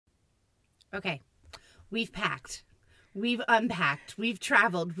Okay. We've packed. We've unpacked. We've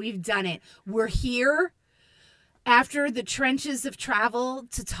traveled. We've done it. We're here after the trenches of travel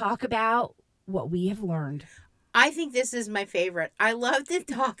to talk about what we have learned. I think this is my favorite. I love to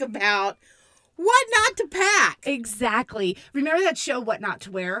talk about what not to pack. Exactly. Remember that show, What Not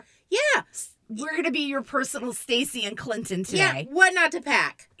to Wear? Yeah. We're going to be your personal Stacy and Clinton today. Yeah, what not to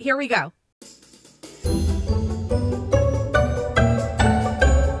pack. Here we go.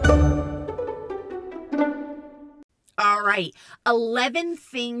 All right. 11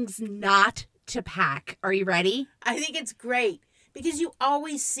 things not to pack. Are you ready? I think it's great because you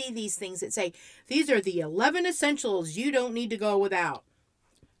always see these things that say, these are the 11 essentials you don't need to go without.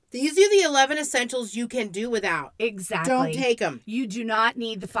 These are the 11 essentials you can do without. Exactly. Don't take them. You do not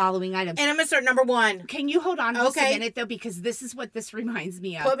need the following items. And I'm going to start number 1. Can you hold on just a minute, though? Because this is what this reminds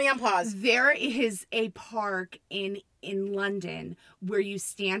me of. Put me on pause. There is a park in London where you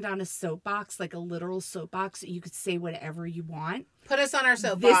stand on a soapbox, like a literal soapbox. You could say whatever you want. Put us on our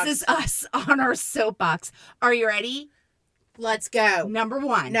soapbox. This is us on our soapbox. Are you ready? Let's go. Number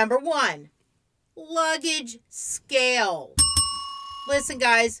 1. Number 1. Luggage scale. Listen,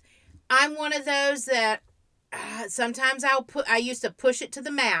 guys, I'm one of those that sometimes I used to push it to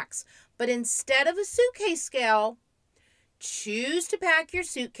the max, but instead of a suitcase scale, choose to pack your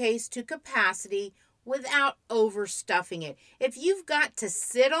suitcase to capacity without overstuffing it. If you've got to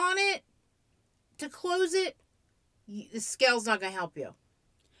sit on it to close it, the scale's not going to help you.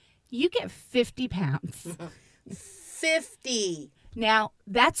 You get 50 pounds. 50. Now,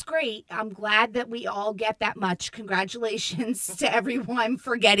 that's great. I'm glad that we all get that much. Congratulations to everyone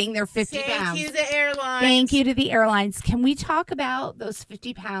for getting their 50 pounds. Thank you, the airlines. Thank you to the airlines. Can we talk about those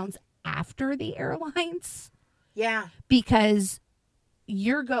 50 pounds after the airlines? Yeah. Because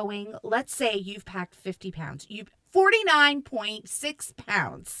you're going, let's say you've packed 50 pounds. You've 49.6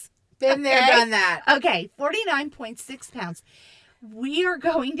 pounds. Been there, done that. Okay, 49.6 pounds. We are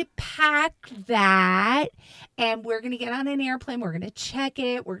going to pack that and we're going to get on an airplane. We're going to check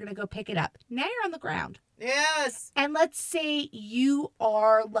it. We're going to go pick it up. Now you're on the ground. Yes. And let's say you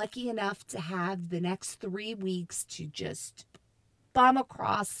are lucky enough to have the next 3 weeks to just bum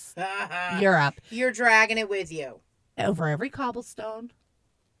across Europe. You're dragging it with you. Over every cobblestone,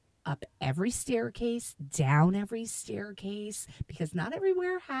 up every staircase, down every staircase, because not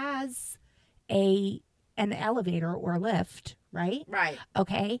everywhere has an elevator or a lift, right? Right.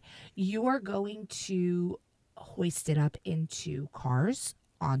 Okay. You are going to hoist it up into cars,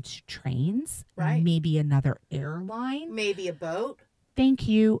 onto trains, right? Maybe another airline, maybe a boat. Thank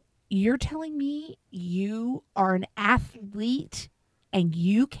you. You're telling me you are an athlete and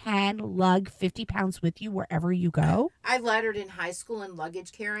you can lug 50 pounds with you wherever you go? I lettered in high school in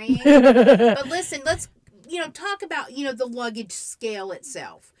luggage carrying. But listen, let's, talk about, the luggage scale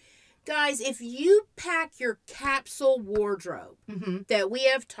itself. Guys, if you pack your capsule wardrobe that we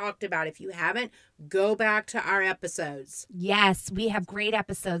have talked about, if you haven't, go back to our episodes. Yes, we have great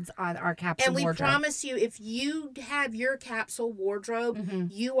episodes on our capsule wardrobe. And we promise you, if you have your capsule wardrobe,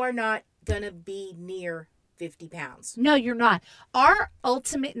 you are not going to be near 50 pounds. No, you're not. Our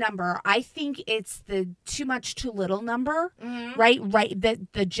ultimate number, I think it's the too much, too little number, right? Right.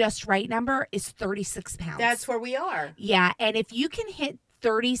 The just right number is 36 pounds. That's where we are. Yeah. And if you can hit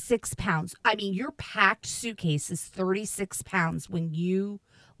 36 pounds, I mean, your packed suitcase is 36 pounds when you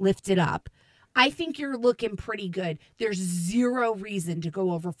lift it up. I think you're looking pretty good. There's zero reason to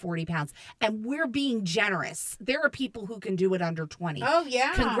go over 40 pounds. And we're being generous. There are people who can do it under 20. Oh,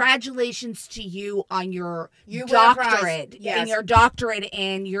 yeah. Congratulations to you on your doctorate. Yes. And your doctorate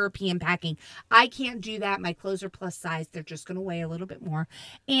in European packing. I can't do that. My clothes are plus size. They're just going to weigh a little bit more.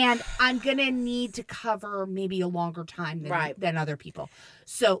 And I'm going to need to cover maybe a longer time than other people.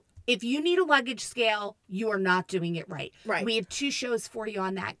 So if you need a luggage scale, you are not doing it right. Right. We have 2 shows for you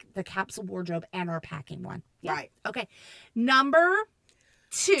on that, the capsule wardrobe and our packing one. Yeah. Right. Okay. Number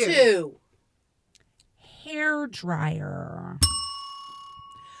 2. Hair dryer.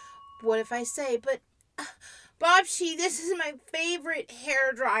 What if I say, but Bobshi, this is my favorite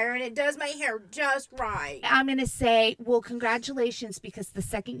hair dryer and it does my hair just right. I'm going to say, well, congratulations, because the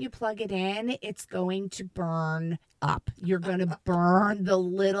second you plug it in, it's going to burn up. You're going to burn the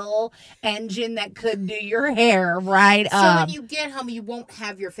little engine that could do your hair right up. So when you get home, you won't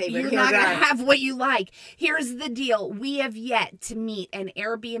have your favorite You're hair not dryer. going to have what you like. Here's the deal. We have yet to meet an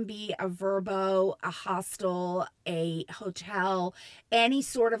Airbnb, a Vrbo, a hostel, a hotel, any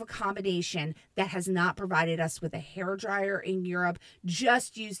sort of accommodation that has not provided us with a hair dryer in Europe.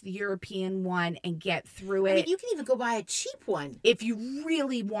 Just use the European one and get through it. I mean, you can even go buy a cheap one. If you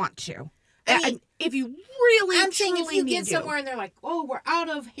really want to. I mean, if you really, I'm saying if you need get to. somewhere and they're like, oh, we're out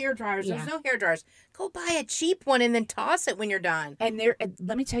of hair dryers. Yeah. There's no hair dryers. Go buy a cheap one and then toss it when you're done. And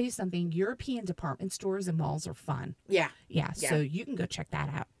let me tell you something. European department stores and malls are fun. Yeah. Yeah. So you can go check that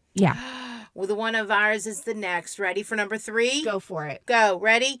out. Yeah. Well, the one of ours is the next. Ready for number 3? Go for it. Go.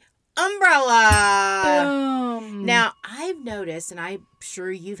 Ready? Umbrella. Boom. Now, I've noticed, and I'm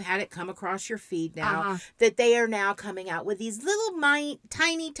sure you've had it come across your feed now, that they are now coming out with these little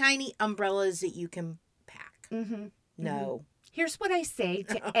tiny, tiny umbrellas that you can pack. Mm-hmm. No. Here's what I say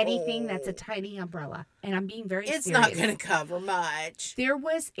to anything that's a tiny umbrella, and I'm being very serious. It's not going to cover much. There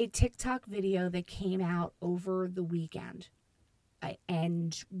was a TikTok video that came out over the weekend,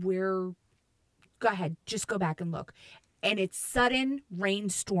 and go ahead, just go back and look. And it's sudden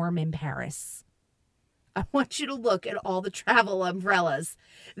rainstorm in Paris. I want you to look at all the travel umbrellas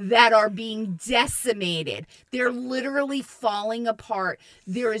that are being decimated. They're literally falling apart.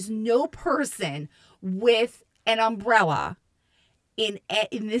 There is no person with an umbrella in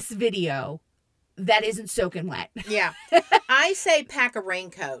this video that isn't soaking wet. Yeah. I say pack a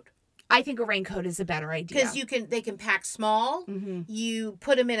raincoat. I think a raincoat is a better idea. Because they can pack small. Mm-hmm. You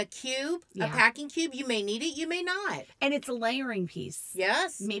put them in a cube, Yeah. a packing cube. You may need it, you may not. And it's a layering piece.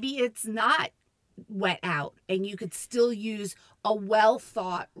 Yes. Maybe it's not wet out and you could still use a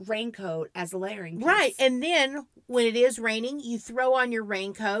well-thought raincoat as a layering piece. Right. And then when it is raining, you throw on your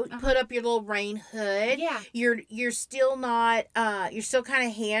raincoat, put up your little rain hood. Yeah. You're still not you're still kind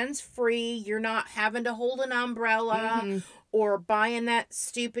of hands free. You're not having to hold an umbrella. Mm-hmm. Or buying that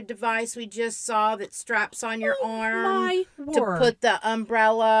stupid device we just saw that straps on your arm My word. to put the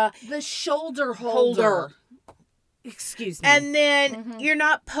umbrella. The shoulder holder. Excuse me. And then you're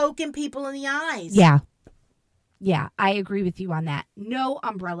not poking people in the eyes. Yeah. Yeah, I agree with you on that. No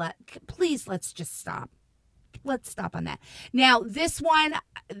umbrella. Please, let's just stop. Let's stop on that. Now,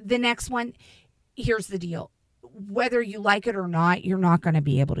 the next one, here's the deal. Whether you like it or not, you're not going to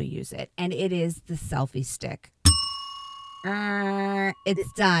be able to use it. And it is the selfie stick.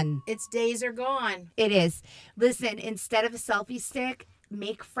 It's done. Its days are gone. It is. Listen, instead of a selfie stick,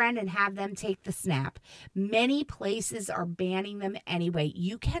 make a friend and have them take the snap. Many places are banning them anyway.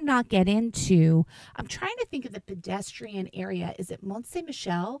 You cannot get into, I'm trying to think of the pedestrian area. Is it Mont Saint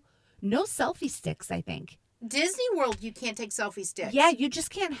Michel? No selfie sticks, I think. Disney World, you can't take selfie sticks. Yeah, you just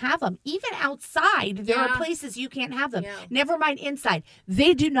can't have them. Even outside, there are places you can't have them. Yeah. Never mind inside.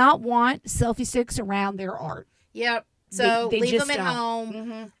 They do not want selfie sticks around their art. Yep. So They leave just them at don't. home.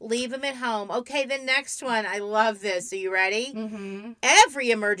 Mm-hmm. Leave them at home. Okay, the next one. I love this. Are you ready? Mm-hmm.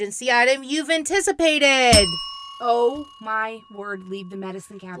 Every emergency item you've anticipated. Oh my word! Leave the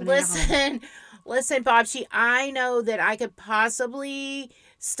medicine cabinet at home. Listen, Bobshi. I know that I could possibly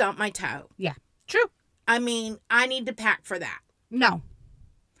stump my toe. Yeah, true. I mean, I need to pack for that. No.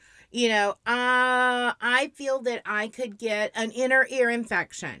 You know, I feel that I could get an inner ear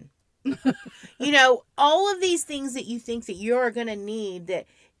infection. You know, all of these things that you think that you're going to need that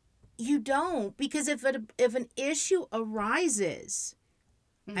you don't, because if an issue arises,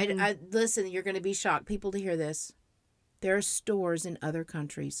 I listen, you're going to be shocked, people, to hear this. There are stores in other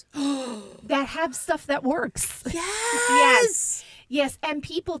countries that have stuff that works. Yes. Yes, and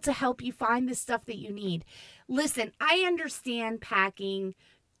people to help you find the stuff that you need. Listen, I understand packing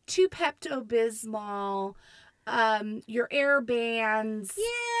 2 Pepto-Bismol, your air bands.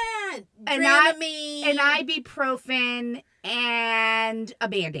 Yeah. And Dramamine. and ibuprofen and a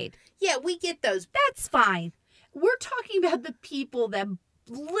Band-Aid. Yeah, we get those. That's fine. We're talking about the people that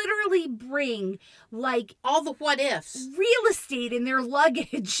literally bring like All the what ifs. real estate in their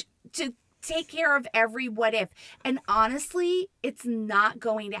luggage to take care of every what if. And honestly, it's not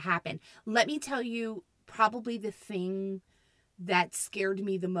going to happen. Let me tell you probably the thing that scared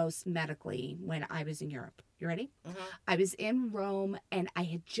me the most medically when I was in Europe. You ready? Mm-hmm. I was in Rome and I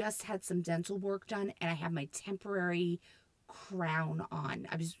had just had some dental work done and I had my temporary crown on.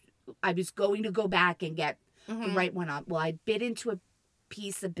 I was going to go back and get the right one on. Well, I bit into a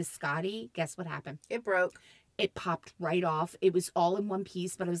piece of biscotti. Guess what happened? It broke. It popped right off. It was all in one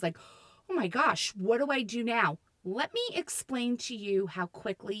piece, but I was like, oh my gosh, what do I do now? Let me explain to you how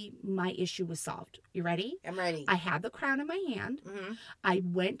quickly my issue was solved. You ready? I'm ready. I had the crown in my hand. Mm-hmm. I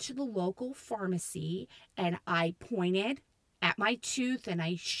went to the local pharmacy and I pointed at my tooth and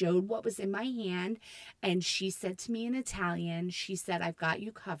I showed what was in my hand. And she said to me in Italian, she said, I've got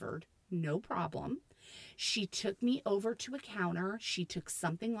you covered. No problem. She took me over to a counter. She took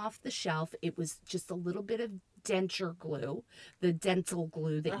something off the shelf. It was just a little bit of denture glue, the dental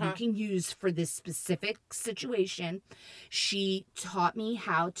glue that you can use for this specific situation. She taught me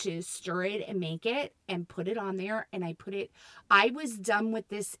how to stir it and make it and put it on there. And I was done with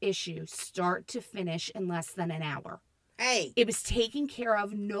this issue start to finish in less than an hour. Hey. It was taken care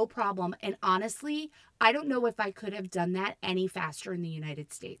of, no problem. And honestly, I don't know if I could have done that any faster in the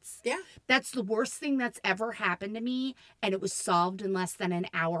United States. Yeah. That's the worst thing that's ever happened to me. And it was solved in less than an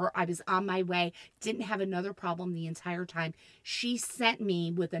hour. I was on my way, didn't have another problem the entire time. She sent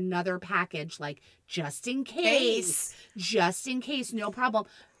me with another package, like, just in case, no problem.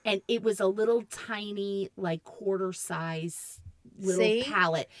 And it was a little tiny, like, quarter size little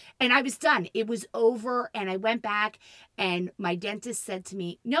palette, and I was done. It was over, and I went back, and my dentist said to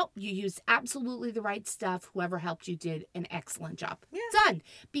me, nope, you used absolutely the right stuff. Whoever helped you did an excellent job. Done.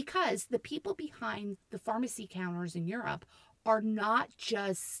 Because the people behind the pharmacy counters in Europe are not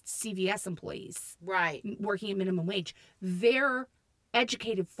just CVS employees, right, working at minimum wage. They're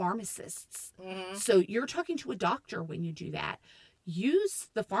educated pharmacists. So you're talking to a doctor when you do that. Use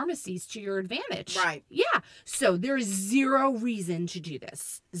the pharmacies to your advantage. Right. Yeah. So there's zero reason to do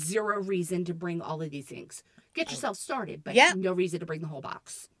this. Zero reason to bring all of these things. Get yourself started, but no reason to bring the whole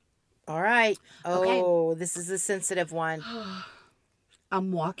box. All right. Oh, this is a sensitive one.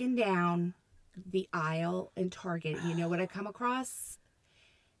 I'm walking down the aisle in Target. You know what I come across?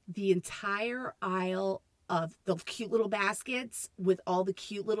 The entire aisle of the cute little baskets with all the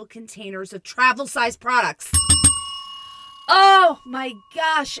cute little containers of travel size products. Oh my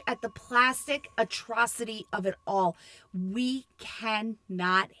gosh, at the plastic atrocity of it all. We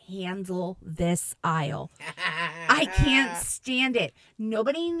cannot handle this aisle. I can't stand it.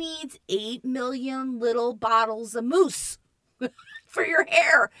 Nobody needs 8 million little bottles of mousse for your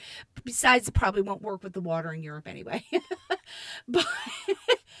hair. Besides, it probably won't work with the water in Europe anyway. But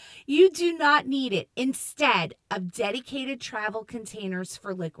you do not need it. Instead of dedicated travel containers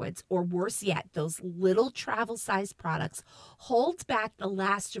for liquids, or worse yet, those little travel-sized products, hold back the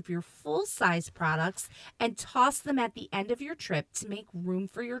last of your full-size products and toss them at the end of your trip to make room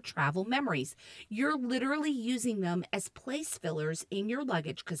for your travel memories. You're literally using them as place fillers in your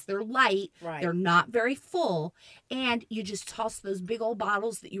luggage because they're light, they're not very full, and you just toss those big old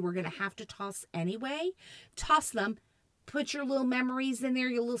bottles that you were going to have to toss anyway, toss them, put your little memories in there,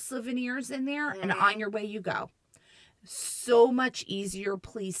 your little souvenirs in there, and on your way you go. So much easier.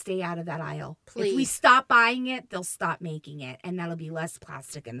 Please stay out of that aisle. Please. If we stop buying it, they'll stop making it, and that'll be less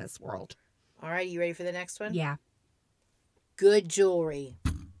plastic in this world. All right, you ready for the next one? Yeah. Good jewelry.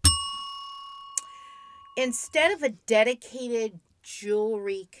 Instead of a dedicated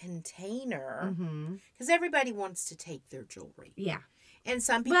jewelry container, because everybody wants to take their jewelry. Yeah. And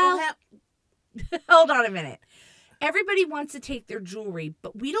some people have... Hold on a minute. Everybody wants to take their jewelry,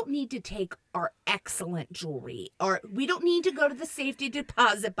 but we don't need to take our excellent jewelry. Or we don't need to go to the safety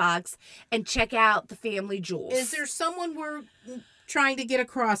deposit box and check out the family jewels. Is there someone we're trying to get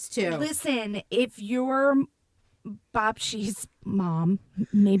across to? Listen, if you're Bob She's mom,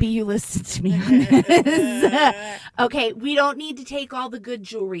 maybe you listen to me on this. Okay, we don't need to take all the good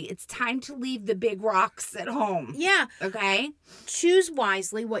jewelry. It's time to leave the big rocks at home. Yeah. Okay? Choose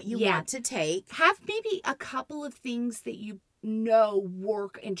wisely what you want to take. Have maybe a couple of things that you know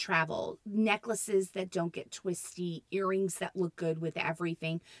work and travel. Necklaces that don't get twisty, earrings that look good with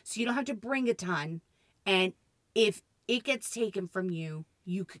everything. So you don't have to bring a ton. And if it gets taken from you,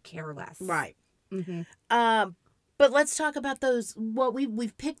 you could care less. Right. But let's talk about those,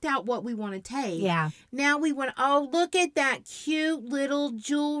 we've picked out what we want to take. Yeah. Now we want, look at that cute little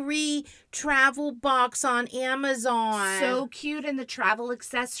jewelry travel box on Amazon. So cute in the travel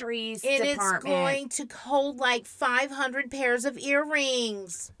accessories department. It's going to hold like 500 pairs of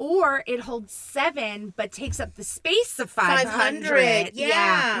earrings. Or it holds 7, but takes up the space of 500.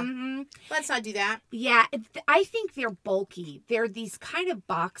 Yeah. Mm-hmm. Let's not do that. Yeah. I think they're bulky. They're these kind of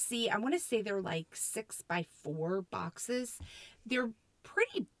boxy. I want to say they're like 6x4 boxes. They're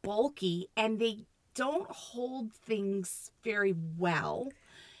pretty bulky and they don't hold things very well.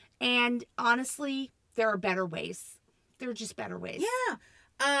 And honestly, there are better ways. There are just better ways. Yeah.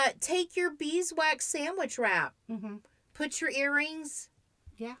 Take your beeswax sandwich wrap. Put your earrings.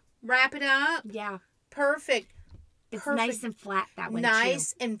 Yeah. Wrap it up. Yeah. Perfect. It's nice and flat that way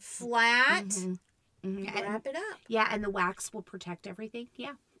Nice too. And flat. Wrap it up. Yeah, and the wax will protect everything.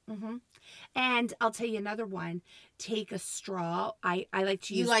 Yeah. And I'll tell you another one. Take a straw. I like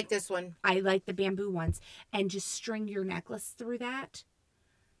to use... You like this one. I like the bamboo ones. And just string your necklace through that.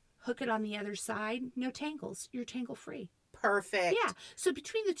 Hook it on the other side. No tangles. You're tangle free. Perfect. Yeah. So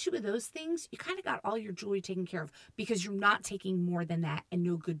between the two of those things, you kind of got all your jewelry taken care of because you're not taking more than that and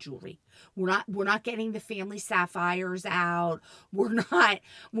no good jewelry. We're not getting the family sapphires out. We're not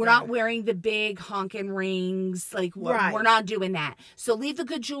wearing the big honking rings. Like we're not doing that. So leave the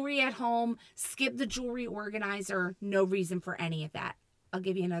good jewelry at home. Skip the jewelry organizer. No reason for any of that. I'll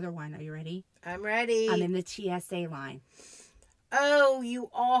give you another one. Are you ready? I'm ready. I'm in the TSA line. Oh, you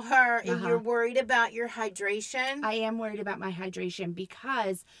are, and you're worried about your hydration? I am worried about my hydration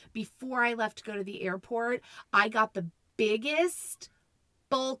because before I left to go to the airport, I got the biggest,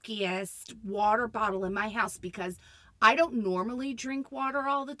 bulkiest water bottle in my house because I don't normally drink water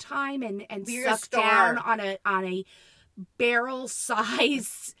all the time and suck down on a barrel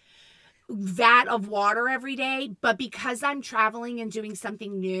size vat of water every day, but because I'm traveling and doing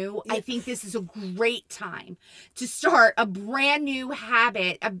something new, I think this is a great time to start a brand new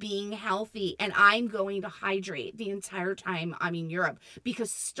habit of being healthy, and I'm going to hydrate the entire time I'm in Europe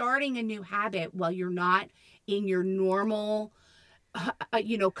because starting a new habit while you're not in your normal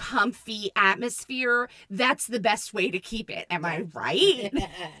comfy atmosphere, that's the best way to keep it. Am I right?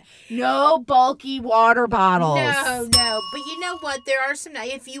 No bulky water bottles. No. But you know what? There are some,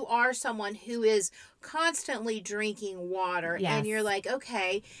 if you are someone who is constantly drinking water and you're like,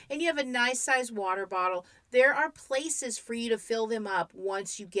 okay, and you have a nice sized water bottle, there are places for you to fill them up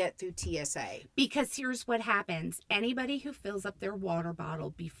once you get through TSA. Because here's what happens. Anybody who fills up their water bottle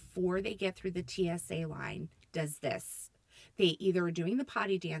before they get through the TSA line does this. They either are doing the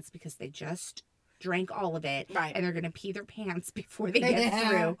potty dance because they just drank all of it and they're going to pee their pants before they get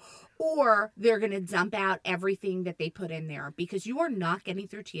through, or they're going to dump out everything that they put in there because you are not getting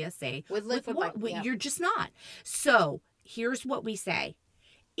through TSA with liquid water. You're just not. So here's what we say.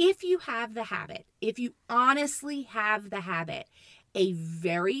 If you have the habit, if you honestly have the habit, a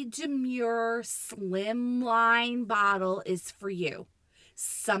very demure, slimline bottle is for you.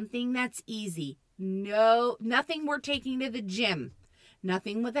 Something that's easy. No, nothing we're taking to the gym.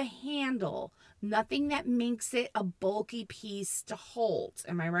 Nothing with a handle. Nothing that makes it a bulky piece to hold.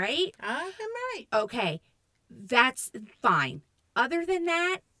 Am I right? I'm right. Okay. That's fine. Other than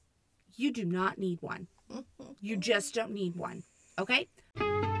that, you do not need one. You just don't need one. Okay?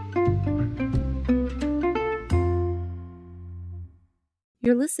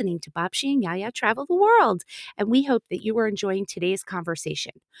 You're listening to Babshi and Yaya Travel the World, and we hope that you are enjoying today's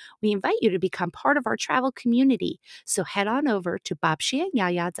conversation. We invite you to become part of our travel community, so head on over to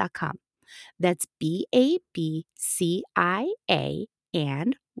babshiandyaya.com. That's BABCIA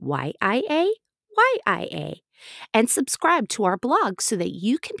and YIA. And subscribe to our blog so that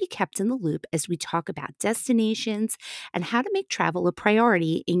you can be kept in the loop as we talk about destinations and how to make travel a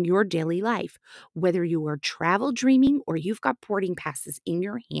priority in your daily life. Whether you are travel dreaming or you've got boarding passes in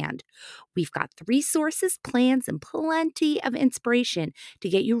your hand, we've got the resources, plans, and plenty of inspiration to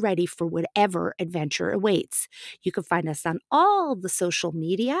get you ready for whatever adventure awaits. You can find us on all the social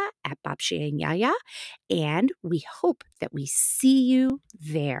media at Babshi and Yaya, and we hope that we see you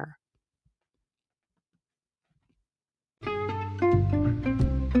there.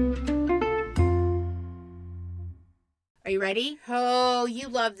 Are you ready? Oh, you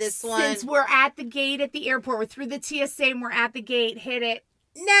love this one. Since we're at the gate at the airport, we're through the TSA and we're at the gate. Hit it.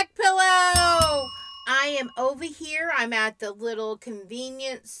 Neck pillow. I am over here. I'm at the little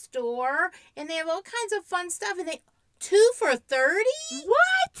convenience store, and they have all kinds of fun stuff. And they 2 for $30.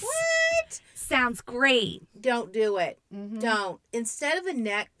 What? Sounds great. Don't do it. Don't. Instead of a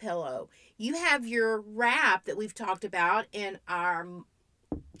neck pillow, you have your wrap that we've talked about in our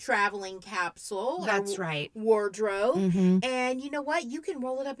traveling capsule. That's right. Wardrobe. And you know what? You can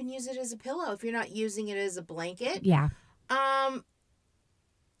roll it up and use it as a pillow if you're not using it as a blanket. Yeah.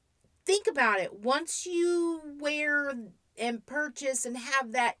 Think about it. Once you wear and purchase and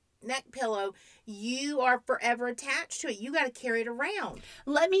have that neck pillow, you are forever attached to it. You got to carry it around.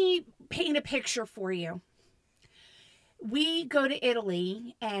 Let me paint a picture for you. We go to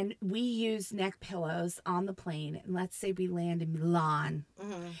Italy and we use neck pillows on the plane. And let's say we land in Milan.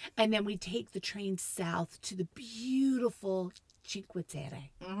 And then we take the train south to the beautiful Cinque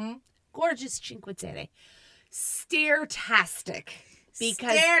Terre. Gorgeous Cinque Terre. Stairtastic.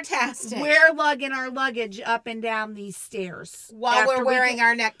 Because we're lugging our luggage up and down these stairs. While we're wearing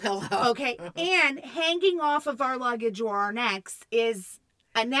our neck pillow. Okay. And hanging off of our luggage or our necks is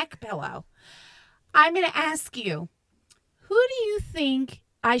a neck pillow. I'm going to ask you, who do you think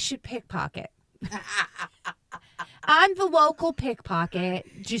I should pickpocket? I'm the local pickpocket,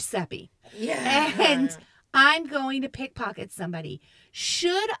 Giuseppe. Yeah. And I'm going to pickpocket somebody.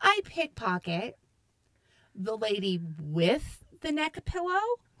 Should I pickpocket the lady with the neck pillow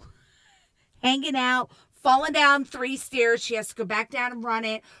hanging out fallen down 3 stairs. She has to go back down and run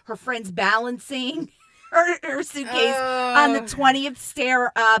it. Her friend's balancing her suitcase on the 20th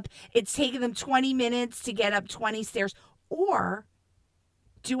stair up. It's taking them 20 minutes to get up 20 stairs. Or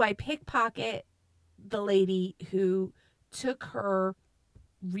do I pickpocket the lady who took her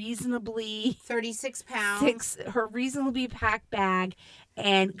reasonably 36 pounds, her reasonably packed bag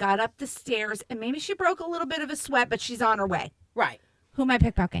and got up the stairs, and maybe she broke a little bit of a sweat, but she's on her way. Right. Who am I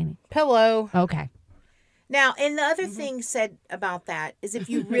pickpocketing? Pillow. Okay. Now, and the other thing said about that is if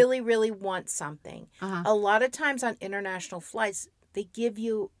you really, really want something, a lot of times on international flights, they give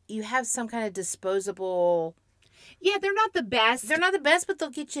you have some kind of disposable. Yeah, they're not the best. They're not the best, but they'll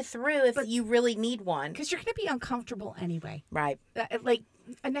get you through if you really need one. Because you're going to be uncomfortable anyway. Right. Like,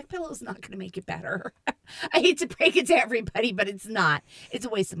 a neck pillow is not going to make it better. I hate to break it to everybody, but it's not. It's a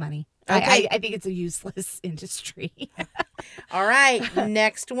waste of money. Okay. I think it's a useless industry. All right.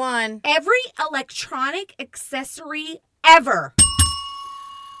 Next one. Every electronic accessory ever.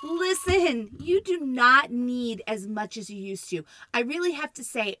 Listen, you do not need as much as you used to. I really have to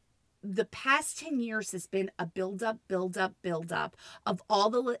say, the past 10 years has been a build up of all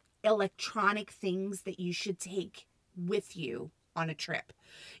the electronic things that you should take with you on a trip.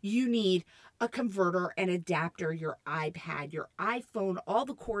 You need a converter, an adapter, your iPad, your iPhone, all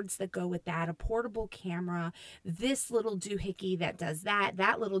the cords that go with that, a portable camera, this little doohickey that does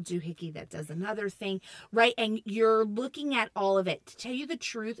that little doohickey that does another thing, right? And you're looking at all of it. To tell you the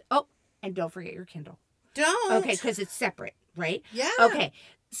truth, and don't forget your Kindle. Don't. Okay, because it's separate, right? Yeah. Okay,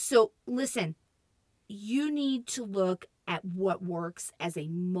 so listen, you need to look at what works as a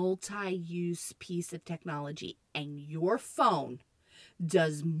multi-use piece of technology, and your phone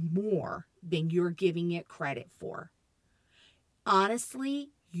does more than you're giving it credit for. Honestly,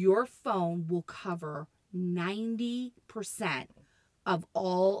 your phone will cover 90% of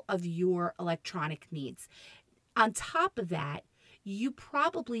all of your electronic needs. On top of that, you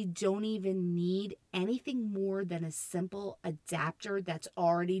probably don't even need anything more than a simple adapter that's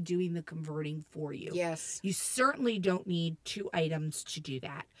already doing the converting for you. Yes. You certainly don't need 2 items to do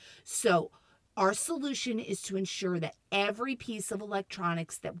that. So our solution is to ensure that every piece of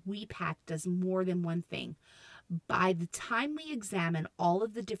electronics that we pack does more than one thing. By the time we examine all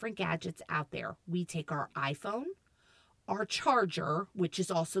of the different gadgets out there, we take our iPhone, our charger, which is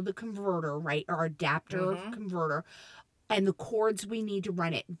also the converter, right? Our adapter converter, and the cords we need to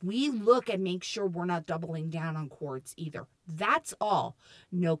run it. We look and make sure we're not doubling down on cords either. That's all.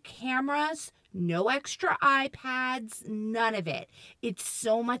 No cameras, no extra iPads, none of it. It's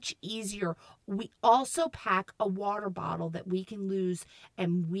so much easier. We also pack a water bottle that we can lose,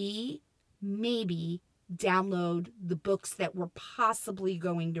 and we maybe download the books that we're possibly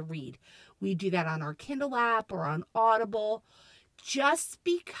going to read. We do that on our Kindle app or on Audible. Just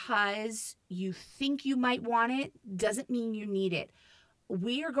because you think you might want it doesn't mean you need it.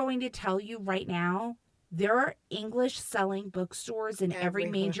 We are going to tell you right now, there are English selling bookstores in every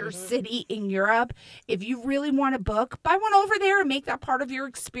major city in Europe. If you really want a book, buy one over there and make that part of your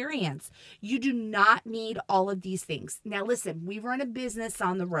experience. You do not need all of these things. Now listen, we run a business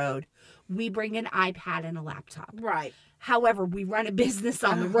on the road. We bring an iPad and a laptop. Right. However, we run a business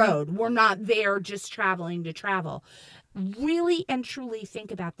on the road. We're not there just traveling to travel. Really and truly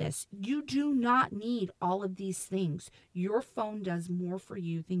think about this. You do not need all of these things. Your phone does more for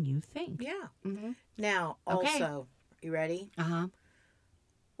you than you think. Yeah. Mm-hmm. Now, Okay. also, you ready? Uh-huh.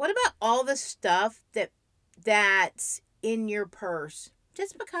 What about all the stuff that's in your purse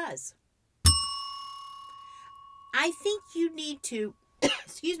just because? I think you need to,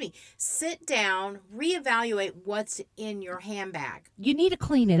 excuse me, sit down, reevaluate what's in your handbag. You need to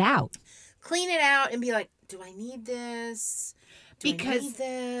clean it out. Clean it out and be like, do I need this? Do I need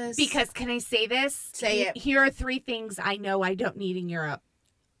this? Because can I say this? Say it. Here are 3 things I know I don't need in Europe.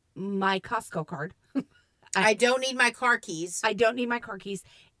 My Costco card. I don't need my car keys. I don't need my car keys.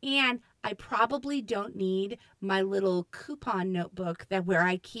 And I probably don't need my little coupon notebook where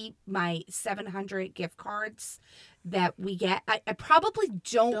I keep my 700 gift cards that we get. I probably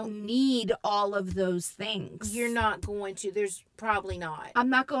don't need all of those things. You're not going to. There's probably not. I'm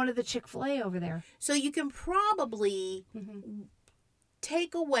not going to the Chick-fil-A over there. So you can probably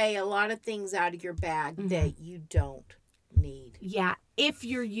take away a lot of things out of your bag that you don't need. Yeah, if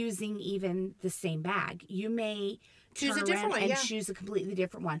you're using even the same bag, you may choose a turn different around one and choose a completely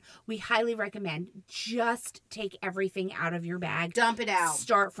different one. We highly recommend just take everything out of your bag. Dump it out.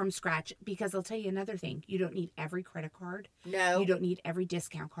 Start from scratch. Because I'll tell you another thing. You don't need every credit card. No. You don't need every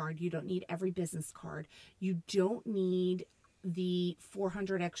discount card. You don't need every business card. You don't need the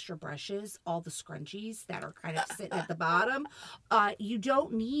 400 extra brushes, all the scrunchies that are kind of sitting at the bottom. You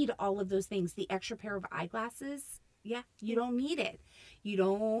don't need all of those things. The extra pair of eyeglasses, yeah, you don't need it. You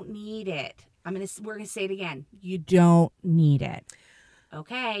don't need it. We're gonna say it again. You don't need it.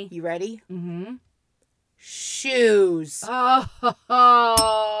 Okay. You ready? Mm-hmm. Shoes. Oh.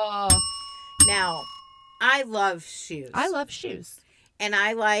 Now, I love shoes. I love shoes. And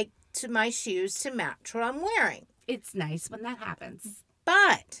I like my shoes to match what I'm wearing. It's nice when that happens.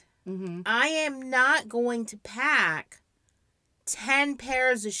 But Mm-hmm. I am not going to pack 10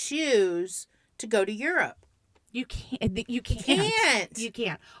 pairs of shoes to go to Europe. You can't. You can't. Can't. You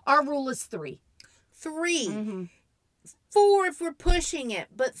can't. Our rule is 3. 3. Mm-hmm. 4 if we're pushing it,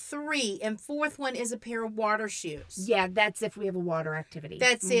 but 3. And 4th one is a pair of water shoes. Yeah, that's if we have a water activity.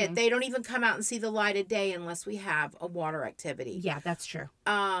 That's it. They don't even come out and see the light of day unless we have a water activity. Yeah, that's true.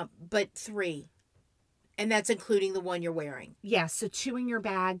 But 3. And that's including the one you're wearing. Yeah, so 2 in your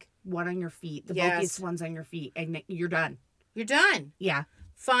bag, 1 on your feet. The Yes. bulkiest one's on your feet, and you're done. You're done. Yeah.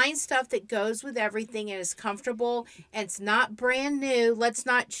 Find stuff that goes with everything and is comfortable and it's not brand new. Let's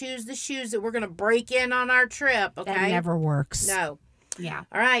not choose the shoes that we're going to break in on our trip, okay? That never works. No. Yeah.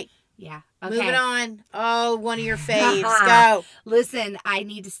 All right. Yeah. Okay. Moving on. Oh, one of your faves. Go. Listen, I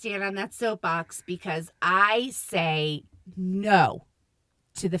need to stand on that soapbox because I say no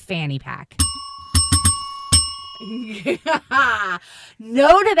to the fanny pack.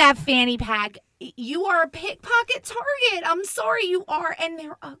 No to that fanny pack. You are a pickpocket target. I'm sorry, you are. And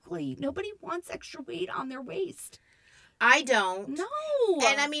they're ugly. Nobody wants extra weight on their waist. I don't. No.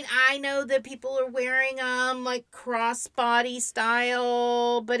 And I mean, I know that people are wearing like crossbody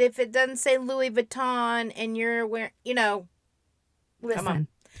style, but if it doesn't say Louis Vuitton and you're wearing, Listen. come on.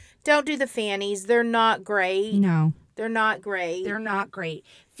 Don't do the fannies. They're not great. No. They're not great. They're not great.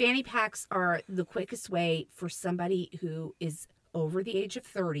 Fanny packs are the quickest way for somebody who is over the age of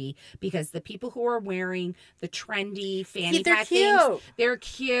 30 because the people who are wearing the trendy fanny they're pack cute. things, they're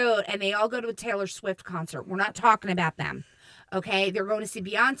cute and they all go to a Taylor Swift concert. We're not talking about them. Okay? They're going to see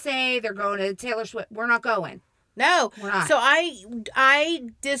Beyonce, they're going to Taylor Swift. We're not going. No. We're not. So I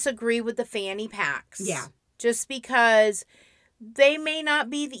disagree with the fanny packs. Yeah. Just because they may not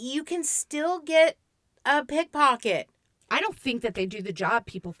be you can still get a pickpocket. I don't think that they do the job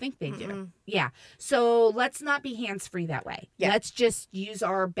people think they do. Mm-mm. Yeah. So let's not be hands-free that way. Yeah. Let's just use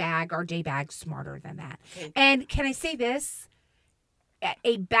our day bag smarter than that. Okay. And can I say this?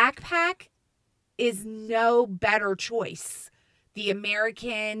 A backpack is no better choice. The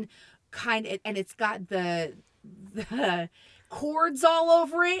American kind of, and it's got the cords all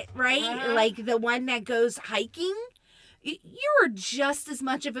over it, right? Uh-huh. Like the one that goes hiking. You're just as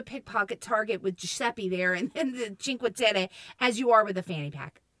much of a pickpocket target with Giuseppe there and the Cinque Terre as you are with a fanny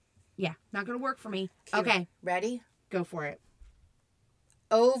pack. Yeah, not going to work for me. Okay, Ready? go for it.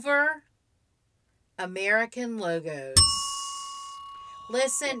 Over American logos.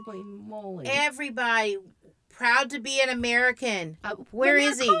 Listen, Holy moly. everybody proud to be an American. Where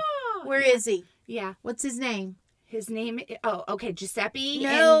America! is he? Where is he? Yeah, What's his name? his name. Oh, okay, Giuseppe.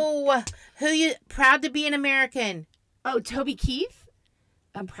 No. Who you proud to be an American? Toby Keith.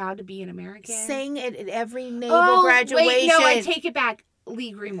 I'm proud to be an American. Sing it at every naval graduation. Wait, no, I take it back.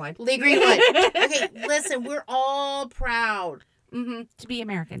 Lee Greenwood. Lee Greenwood. Okay, listen, we're all proud. To be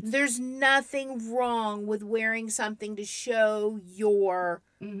Americans. There's nothing wrong with wearing something to show your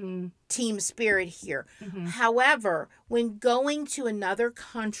team spirit here. However, when going to another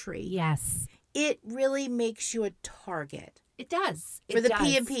country, Yes, it really makes you a target it does. for It the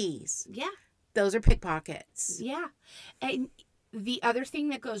does. P&Ps. Yeah. Those are pickpockets. Yeah. And the other thing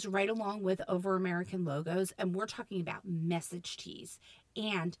that goes right along with over American logos, and we're talking about message tees.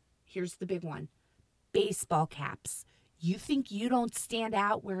 And here's the big one, baseball caps. You think you don't stand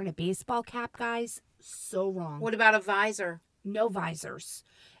out wearing a baseball cap, guys? So wrong. What about a visor? No visors.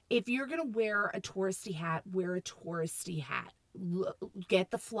 If you're going to wear a touristy hat, wear a touristy hat.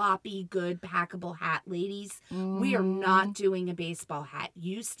 Get the floppy, good, packable hat, ladies. We are not doing a baseball hat.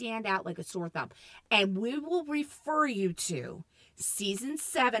 You stand out like a sore thumb. And we will refer you to season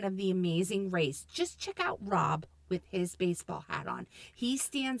 7 of The Amazing Race. Just check out Rob with his baseball hat on. He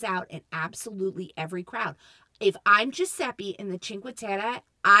stands out in absolutely every crowd. If I'm Giuseppe in the Cinque Terre,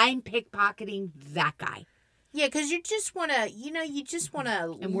 I'm pickpocketing that guy. Yeah, because you just want to,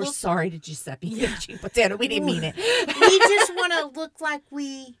 And we're sorry to Giuseppe. Yeah. Cinque Terre. We didn't mean it. we just want to look like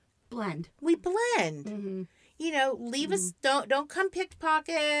we Blend. blend. Leave us, don't come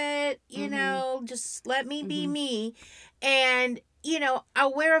pickpocket, just let me be me. And,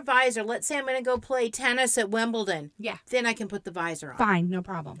 I'll wear a visor. Let's say I'm going to go play tennis at Wimbledon. Yeah. Then I can put the visor on. Fine. No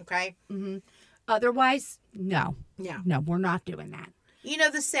problem. Okay? Otherwise, no. Yeah. No, we're not doing that. You know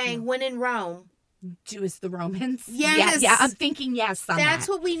the saying, when in Rome. Do as the Romans. Yes. Yeah, I'm thinking yes on that. That's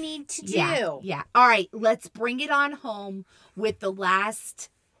what we need to do. Yeah. All right, let's bring it on home with the last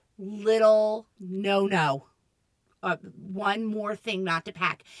little no. One more thing not to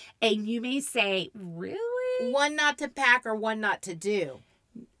pack. And you may say, really? One not to pack or one not to do?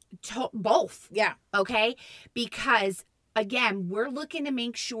 Both. Yeah. Okay? Because, again, we're looking to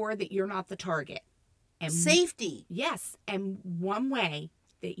make sure that you're not the target. And safety. Yes. And one way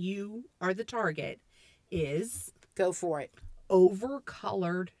that you are the target is... Go for it.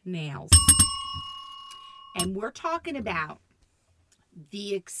 Over-colored nails. And we're talking about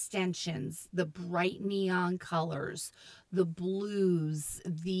the extensions, the bright neon colors, the blues,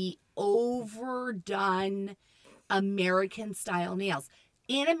 the overdone American style nails.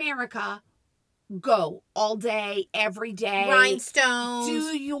 In America, go all day, every day. Rhinestones.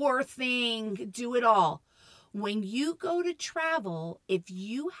 Do your thing. Do it all. When you go to travel, if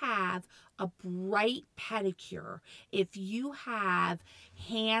you have a bright pedicure, if you have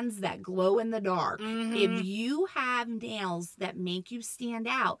hands that glow in the dark, if you have nails that make you stand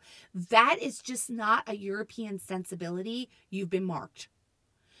out, that is just not a European sensibility. You've been marked.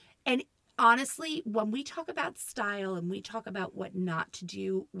 And honestly, when we talk about style and we talk about what not to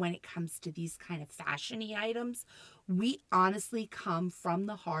do when it comes to these kind of fashion-y items, we honestly come from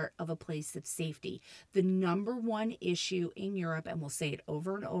the heart of a place of safety. The number one issue in Europe, and we'll say it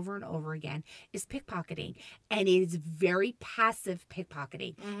over and over and over again, is pickpocketing. And it is very passive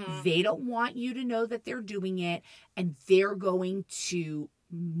pickpocketing. They don't want you to know that they're doing it, and they're going to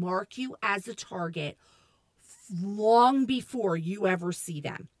mark you as a target long before you ever see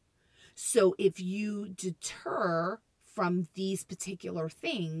them. So if you deter from these particular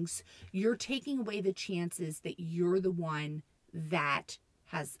things, you're taking away the chances that you're the one that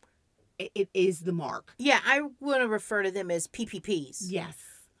has, it is the mark. Yeah, I want to refer to them as PPPs. Yes.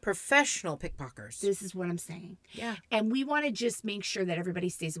 Professional pickpockers. This is what I'm saying. Yeah. And we want to just make sure that everybody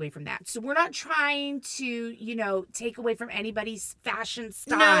stays away from that. So we're not trying to, take away from anybody's fashion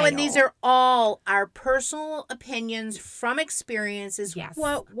style. No, and these are all our personal opinions from experiences. Yes.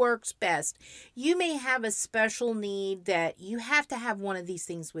 What works best. You may have a special need that you have to have one of these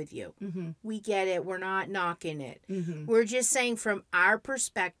things with you. We get it. We're not knocking it. We're just saying from our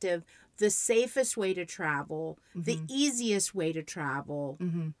perspective, the safest way to travel, the easiest way to travel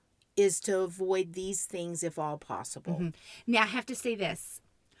is to avoid these things if all possible. Now, I have to say this.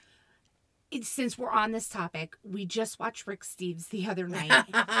 Since we're on this topic, we just watched Rick Steves the other night.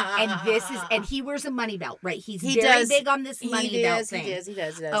 and he wears a money belt, right? He very big on this money belt thing. He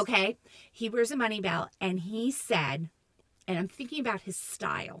does. Okay. He wears a money belt, and he said, and I'm thinking about his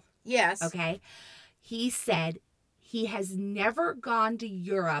style. Yes. Okay. He said, he has never gone to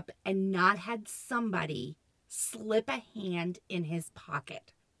Europe and not had somebody slip a hand in his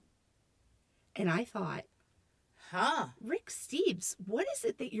pocket. And I thought, Rick Steves, what is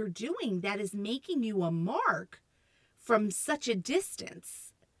it that you're doing that is making you a mark from such a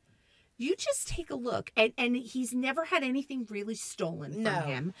distance? You just take a look. And he's never had anything really stolen from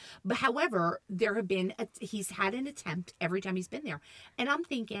him. But however, he's had an attempt every time he's been there. And I'm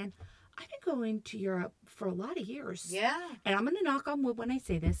thinking, I've been going to Europe for a lot of years. Yeah. And I'm going to knock on wood when I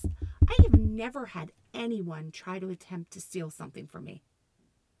say this. I have never had anyone try to attempt to steal something from me.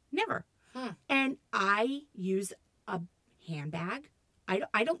 Never. And I use a handbag.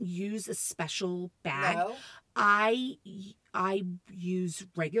 I don't use a special bag. No. I use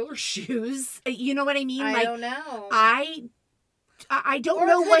regular shoes. You know what I mean? I don't know. I don't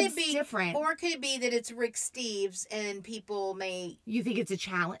know what's different. Or could it be that it's Rick Steves and people may... You think it's a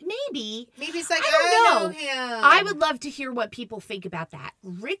challenge? Maybe. Maybe it's like, I don't know him. I would love to hear what people think about that.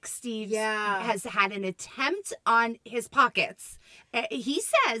 Rick Steves has had an attempt on his pockets. He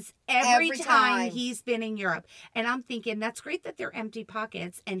says every time he's been in Europe. And I'm thinking, that's great that they're empty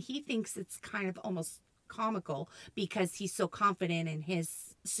pockets. And he thinks it's kind of almost comical because he's so confident in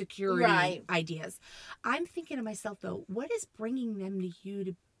his security ideas. I'm thinking to myself, though, what is bringing them to you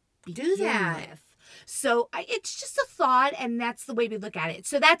to begin with? So it's just a thought, and that's the way we look at it.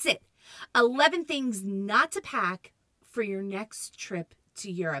 So that's it. 11 things not to pack for your next trip to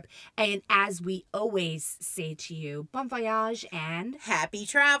Europe. And as we always say to you, bon voyage and happy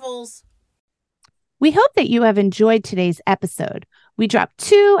travels. We hope that you have enjoyed today's episode. We drop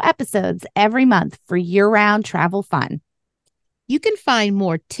 2 episodes every month for year-round travel fun. You can find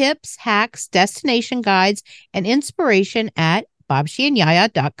more tips, hacks, destination guides, and inspiration at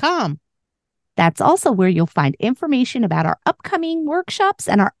bobshiandyaya.com. That's also where you'll find information about our upcoming workshops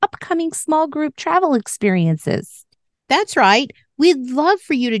and our upcoming small group travel experiences. That's right. We'd love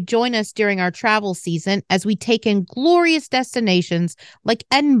for you to join us during our travel season as we take in glorious destinations like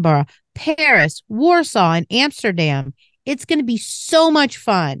Edinburgh, Paris, Warsaw, and Amsterdam. It's going to be so much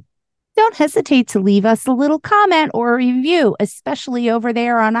fun. Don't hesitate to leave us a little comment or a review, especially over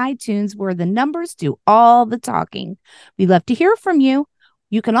there on iTunes where the numbers do all the talking. We love to hear from you.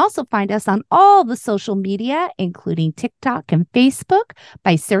 You can also find us on all the social media, including TikTok and Facebook,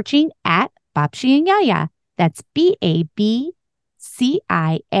 by searching at Babshi and Yaya. That's BABCIA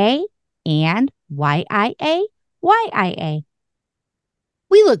and YIA.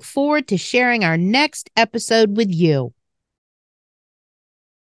 We look forward to sharing our next episode with you.